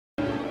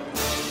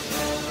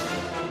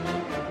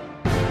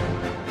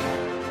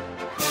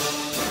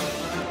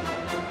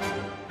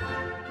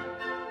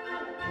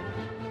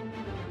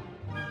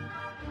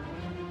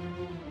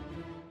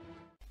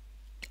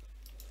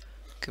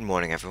Good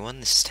morning, everyone.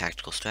 This is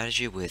Tactical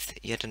Strategy with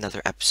yet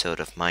another episode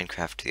of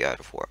Minecraft: The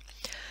Art of War.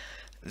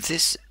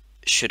 This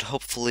should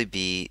hopefully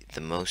be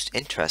the most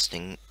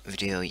interesting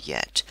video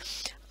yet,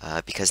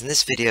 because in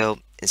this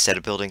video, instead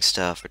of building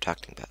stuff or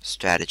talking about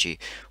strategy,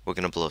 we're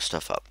going to blow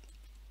stuff up.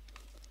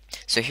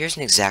 So here's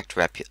an exact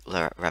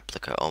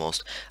replica,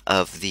 almost,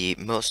 of the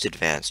most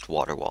advanced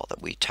water wall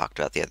that we talked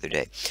about the other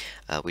day.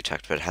 We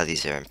talked about how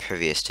these are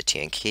impervious to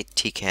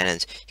TNT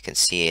cannons. You can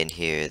see in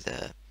here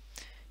the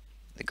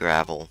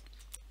gravel.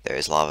 There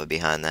is lava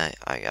behind that,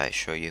 I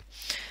assure you.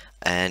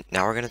 And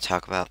now we're going to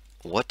talk about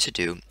what to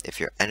do if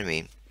your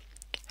enemy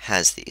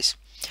has these.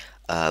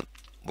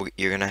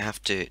 You're going to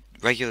have to...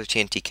 Regular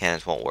TNT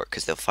cannons won't work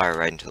because they'll fire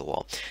right into the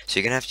wall. So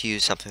you're going to have to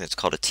use something that's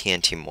called a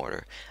TNT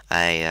mortar.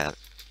 I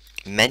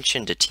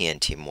mentioned a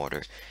TNT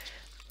mortar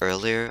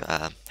earlier,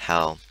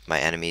 how my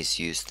enemies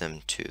use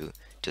them to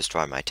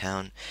destroy my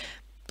town,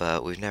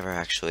 but we've never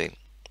actually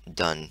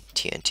done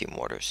TNT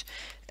mortars.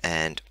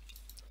 And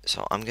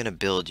so I'm gonna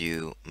build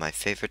you my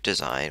favorite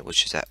design,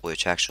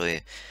 which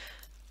actually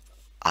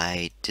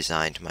I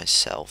designed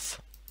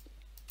myself,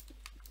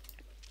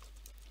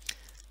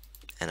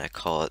 and I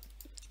call it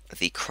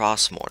the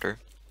Cross Mortar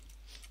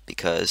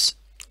because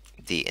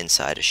the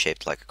inside is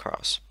shaped like a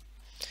cross.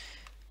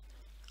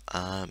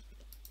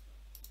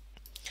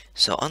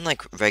 So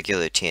unlike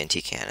regular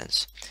TNT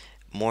cannons,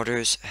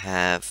 mortars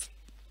have...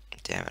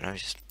 Damn it! I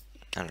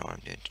don't know what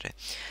I'm doing today.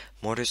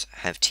 Mortars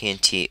have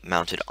TNT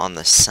mounted on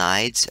the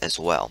sides as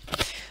well,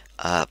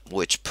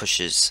 which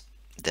pushes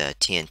the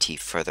TNT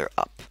further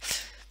up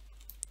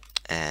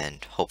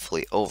and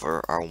hopefully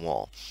over our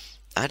wall.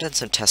 I did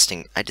some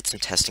testing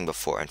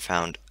before and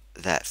found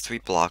that 3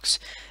 blocks,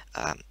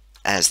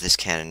 as this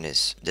cannon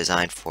is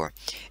designed for,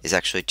 is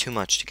actually too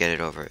much to get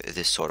it over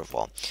this sort of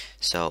wall.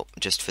 So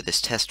just for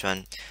this test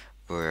run,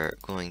 we're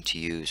going to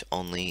use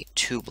only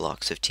 2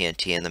 blocks of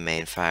TNT in the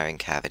main firing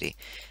cavity,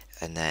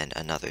 and then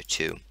another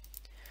 2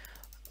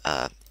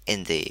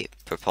 in the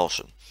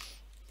propulsion.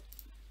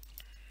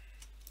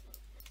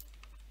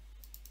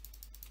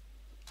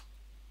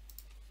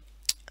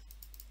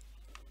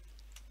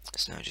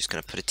 So now I'm just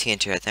going to put a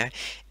TNT right there.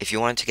 If you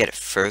wanted to get it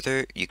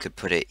further, you could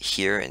put it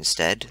here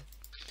instead.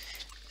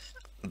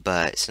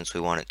 But since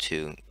we want it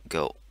to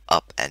go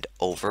up and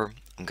over,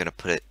 I'm going to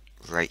put it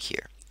right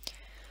here.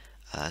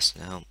 So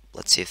now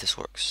let's see if this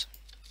works.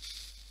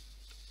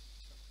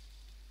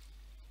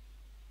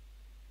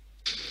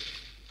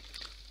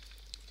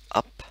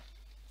 Up,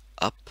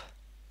 up,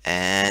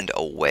 and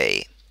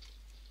away.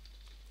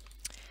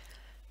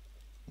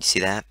 You see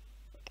that?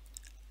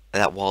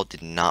 That wall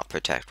did not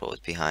protect what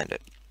was behind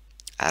it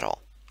at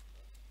all.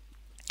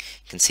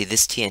 You can see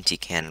this TNT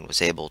cannon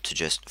was able to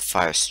just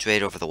fire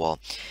straight over the wall.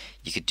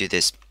 You could do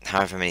this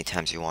however many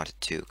times you wanted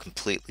to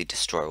completely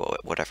destroy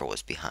whatever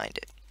was behind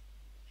it.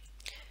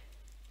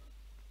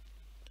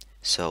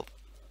 So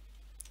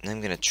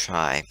I'm going to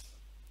try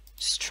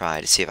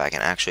to see if I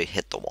can actually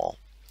hit the wall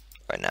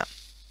right now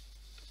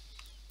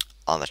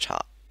on the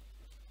top.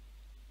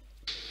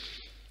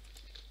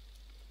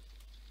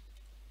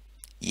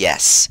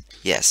 Yes.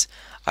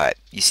 Alright,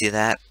 you see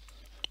that?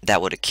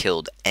 That would have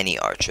killed any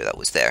archer that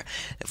was there.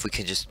 If we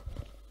could just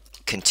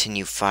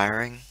continue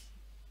firing,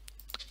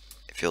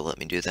 if you'll let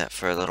me do that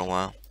for a little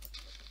while.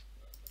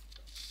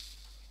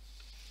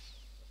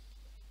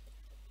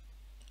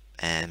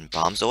 And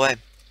bombs away.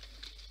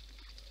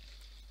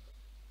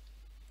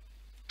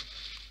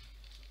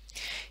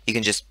 You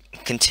can just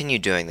continue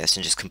doing this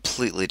and just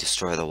completely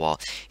destroy the wall.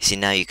 You see,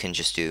 now you can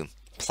just do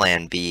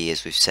plan B,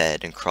 as we've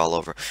said, and crawl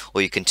over,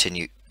 or you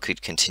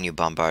could continue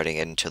bombarding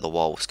it until the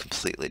wall was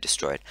completely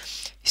destroyed.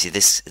 You see,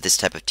 this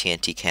type of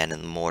TNT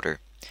cannon, the mortar,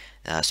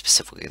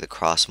 specifically the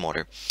Cross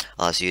Mortar,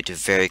 allows you to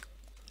very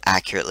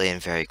accurately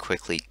and very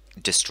quickly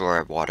destroy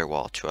a water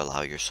wall to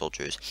allow your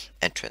soldiers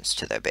entrance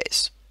to their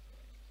base.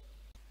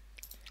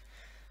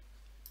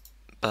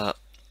 But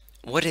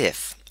what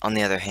if, on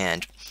the other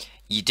hand,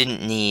 you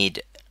didn't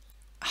need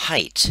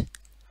height,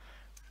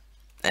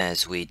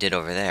 as we did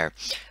over there,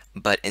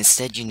 but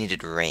instead you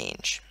needed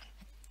range?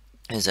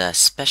 There's a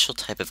special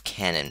type of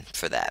cannon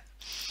for that.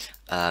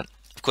 Of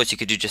course, you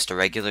could do just a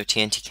regular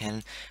TNT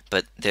cannon,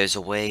 but there's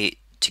a way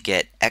to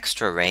get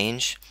extra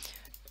range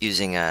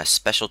using a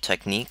special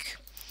technique,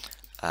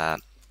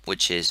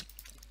 which is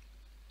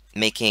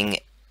making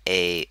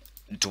a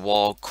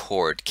dual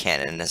cord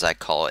cannon, as I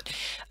call it.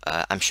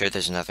 I'm sure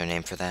there's another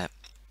name for that.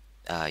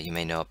 You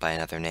may know it by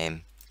another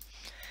name.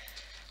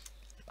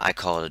 I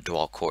call it a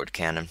dual cord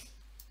cannon.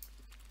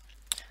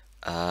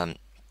 So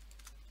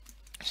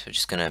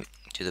just gonna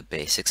do the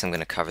basics. I'm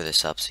gonna cover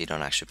this up so you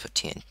don't actually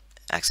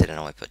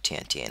accidentally put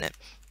TNT in it.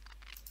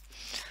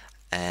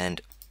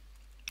 And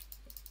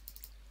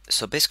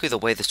so basically the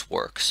way this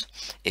works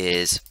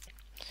is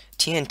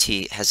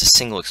TNT has a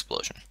single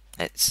explosion.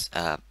 It's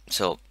and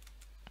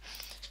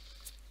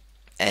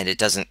it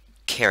doesn't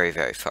carry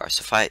very far.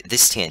 So if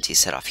this TNT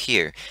set off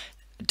here,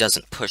 it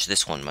doesn't push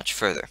this one much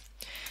further.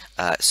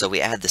 So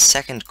we add the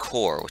second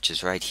core, which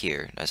is right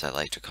here, as I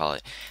like to call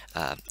it,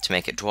 to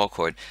make it dual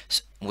core.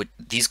 So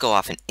these go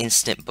off an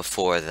instant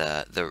before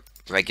the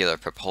regular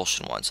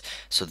propulsion ones.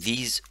 So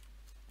these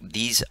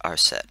are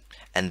set,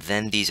 and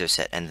then these are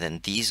set, and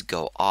then these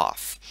go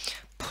off,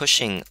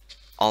 pushing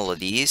all of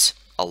these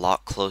a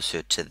lot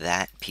closer to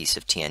that piece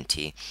of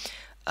TNT,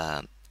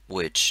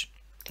 which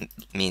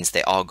means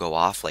they all go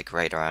off like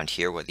right around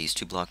here where these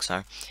two blocks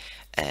are,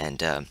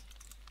 and so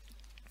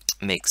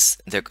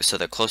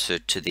they're closer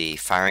to the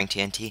firing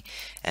TNT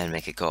and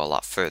make it go a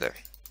lot further.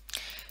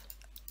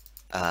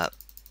 Now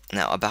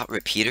about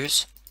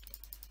repeaters,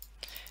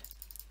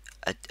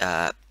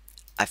 I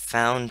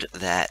found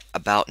that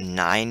about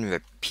 9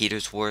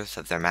 repeaters worth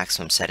of their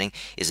maximum setting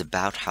is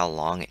about how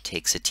long it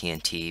takes a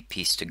TNT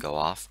piece to go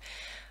off.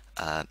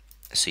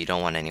 So you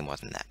don't want any more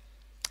than that.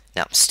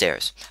 Now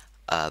stairs.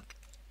 I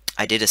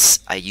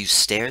use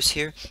stairs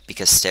here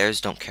because stairs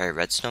don't carry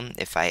redstone.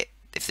 If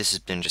this has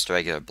been just a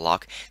regular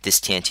block, this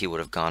TNT would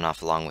have gone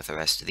off along with the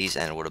rest of these,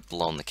 and it would have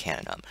blown the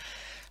cannon up.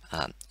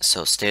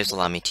 So stairs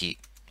allow me to.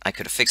 I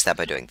could have fixed that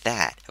by doing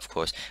that, of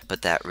course,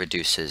 but that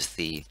reduces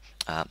the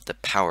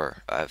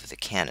power of the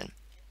cannon.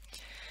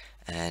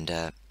 And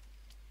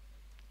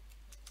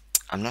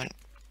I'm not.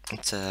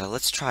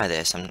 Let's try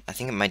this. I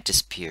think it might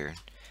disappear.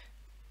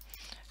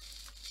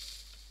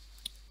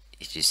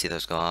 Did you see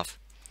those go off?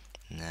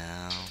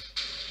 No.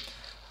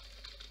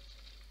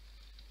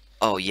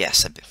 Oh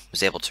yes, I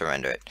was able to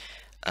render it.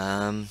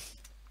 So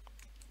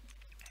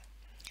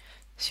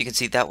you can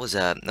see that was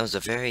a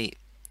very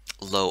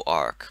low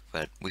arc,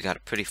 but we got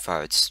it pretty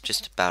far. It's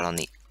just about on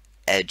the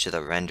edge of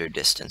the render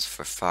distance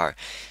for far.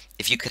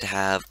 If you could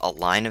have a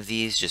line of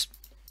these just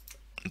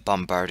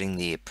bombarding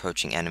the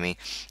approaching enemy,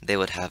 they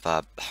would have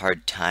a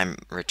hard time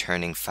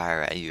returning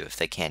fire at you if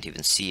they can't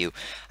even see you.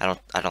 I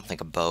don't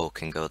think a bow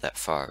can go that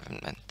far,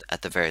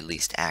 at the very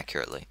least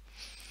accurately.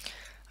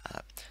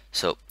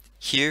 So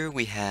here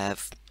we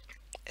have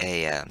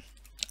a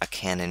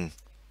cannon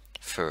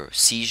for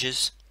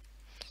sieges.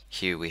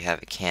 Here we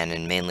have a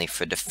cannon mainly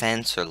for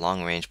defense or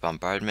long-range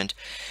bombardment.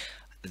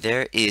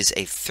 There is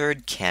a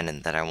third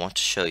cannon that I want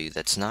to show you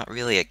that's not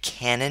really a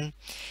cannon.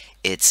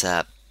 It's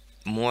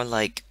more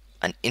like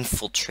an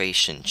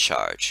infiltration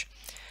charge.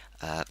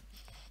 And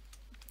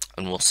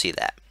we'll see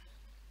that.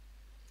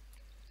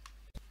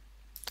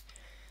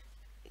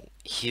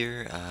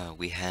 Here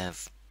we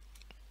have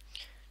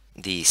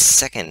the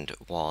second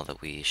wall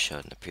that we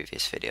showed in the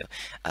previous video,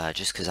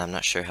 just because I'm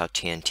not sure how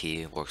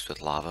TNT works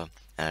with lava,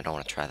 and I don't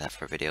want to try that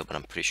for a video, but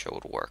I'm pretty sure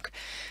it would work.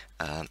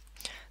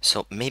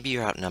 So maybe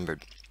you're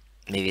outnumbered,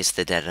 maybe it's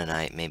the dead of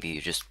night, maybe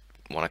you just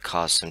want to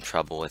cause some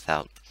trouble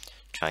without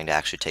trying to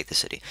actually take the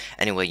city.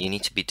 Anyway, you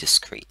need to be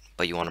discreet,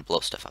 but you want to blow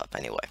stuff up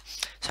anyway.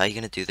 So how are you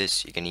going to do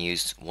this? You're going to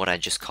use what I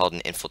just called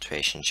an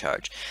infiltration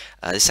charge.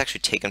 This is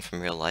actually taken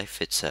from real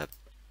life. It's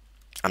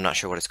I'm not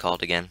sure what it's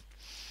called again.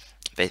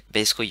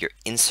 Basically, you're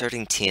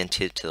inserting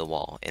TNT to the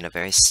wall in a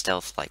very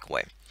stealth-like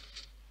way.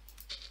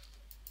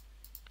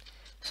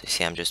 So you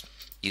see, I'm just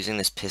using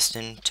this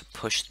piston to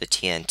push the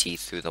TNT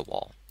through the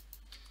wall.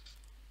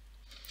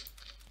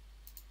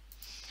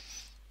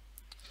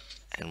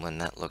 And when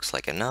that looks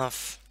like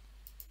enough,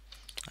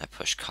 I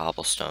push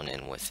cobblestone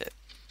in with it.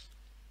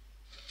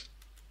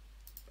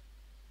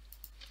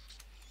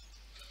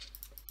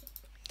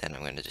 Then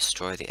I'm going to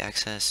destroy the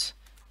excess,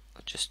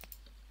 just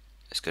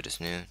as good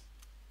as new.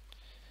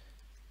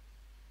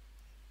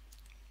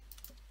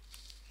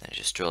 Then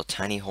just drill a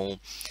tiny hole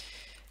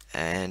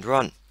and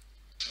run.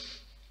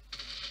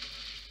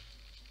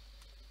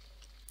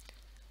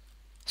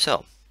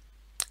 So,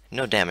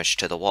 no damage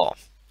to the wall,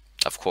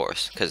 of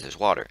course, because there's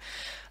water.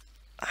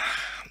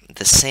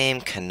 The same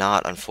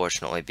cannot,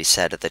 unfortunately, be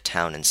said of the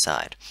town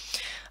inside.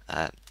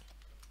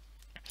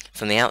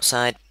 From the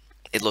outside,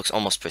 it looks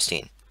almost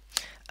pristine,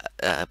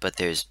 but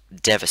there's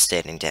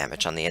devastating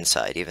damage on the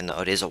inside, even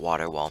though it is a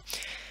water wall.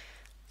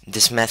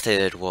 These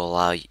methods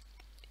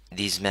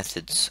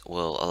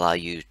will allow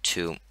you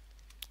to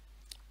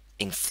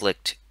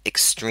inflict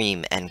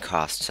extreme end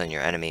costs on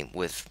your enemy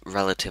with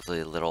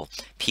relatively little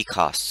P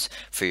costs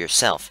for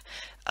yourself.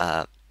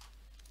 So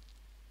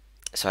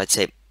I'd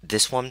say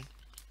this one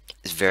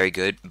is very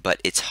good, but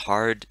it's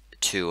hard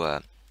to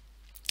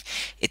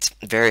it's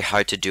very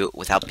hard to do it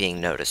without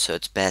being noticed. So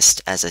it's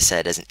best, as I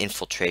said, as an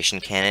infiltration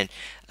cannon,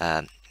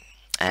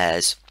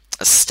 as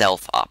a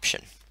stealth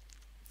option.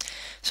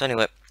 So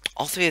anyway,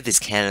 all three of these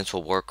cannons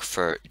will work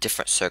for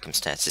different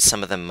circumstances.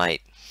 Some of them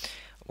might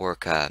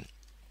work.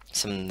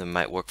 Some of them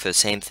might work for the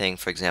same thing.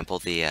 For example,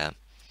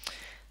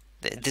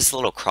 this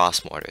little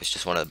Cross Mortar is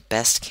just one of the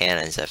best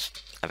cannons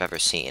I've ever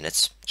seen.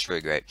 It's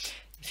really great.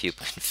 If you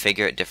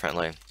configure it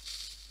differently,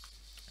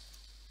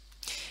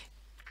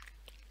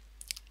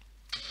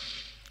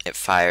 it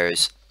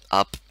fires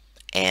up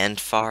and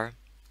far.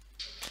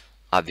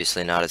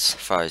 Obviously not as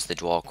far as the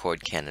dual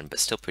cord cannon, but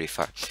still pretty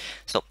far.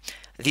 So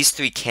these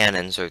three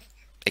cannons, or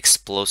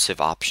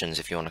explosive options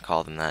if you want to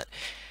call them that,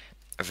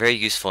 are very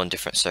useful in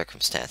different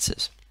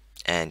circumstances.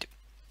 And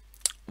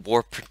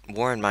war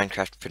in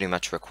Minecraft pretty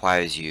much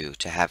requires you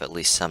to have at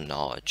least some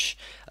knowledge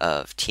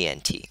of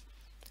TNT.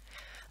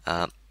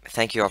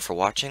 Thank you all for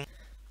watching.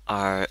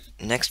 Our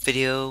next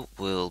video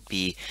will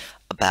be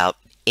about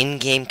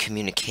in-game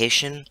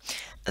communication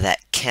that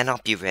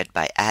cannot be read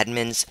by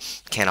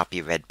admins, cannot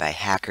be read by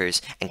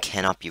hackers, and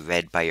cannot be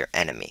read by your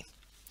enemy.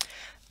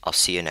 I'll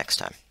see you next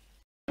time.